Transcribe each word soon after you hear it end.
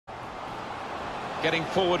getting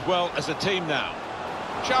forward well as a team now.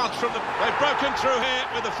 Chance from the... They've broken through here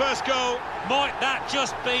with the first goal. Might that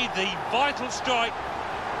just be the vital strike?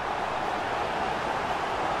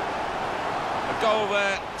 A goal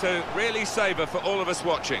there to really savour for all of us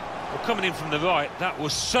watching. Well, coming in from the right, that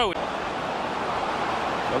was so...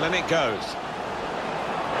 Well, then it goes.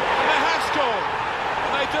 And they have scored.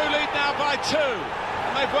 And they do lead now by 2.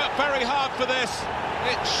 And they've worked very hard for this.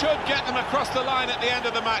 It should get them across the line at the end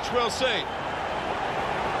of the match, we'll see.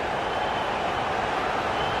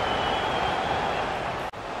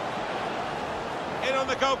 In on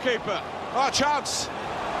the goalkeeper. Oh, chance.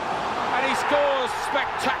 And he scores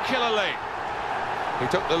spectacularly. He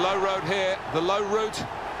took the low road here, the low route,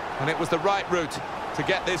 and it was the right route to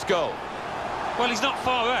get this goal. Well, he's not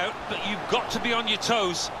far out, but you've got to be on your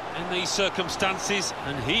toes in these circumstances,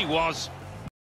 and he was.